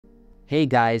Hey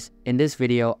guys, in this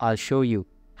video I'll show you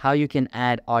how you can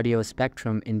add audio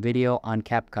spectrum in video on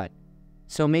Capcut.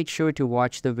 So make sure to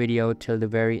watch the video till the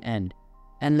very end.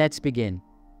 And let's begin.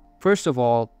 First of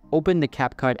all, open the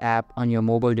Capcut app on your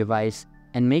mobile device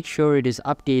and make sure it is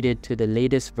updated to the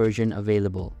latest version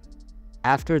available.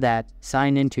 After that,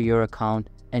 sign into your account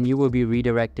and you will be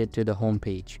redirected to the home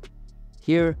page.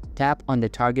 Here, tap on the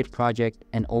target project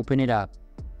and open it up.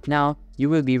 Now, you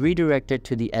will be redirected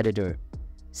to the editor.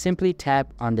 Simply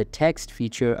tap on the text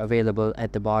feature available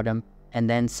at the bottom and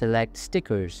then select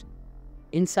Stickers.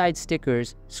 Inside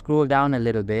Stickers, scroll down a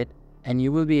little bit and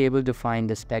you will be able to find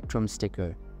the Spectrum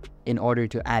sticker. In order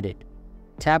to add it,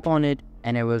 tap on it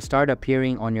and it will start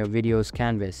appearing on your video's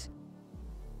canvas.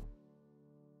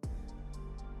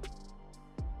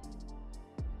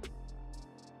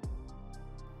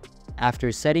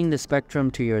 After setting the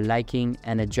spectrum to your liking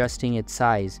and adjusting its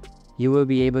size, you will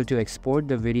be able to export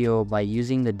the video by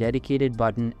using the dedicated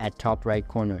button at top right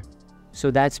corner. So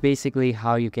that's basically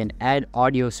how you can add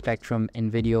audio spectrum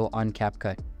in video on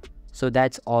Capcut. So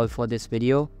that's all for this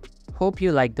video. Hope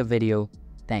you liked the video.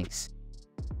 Thanks.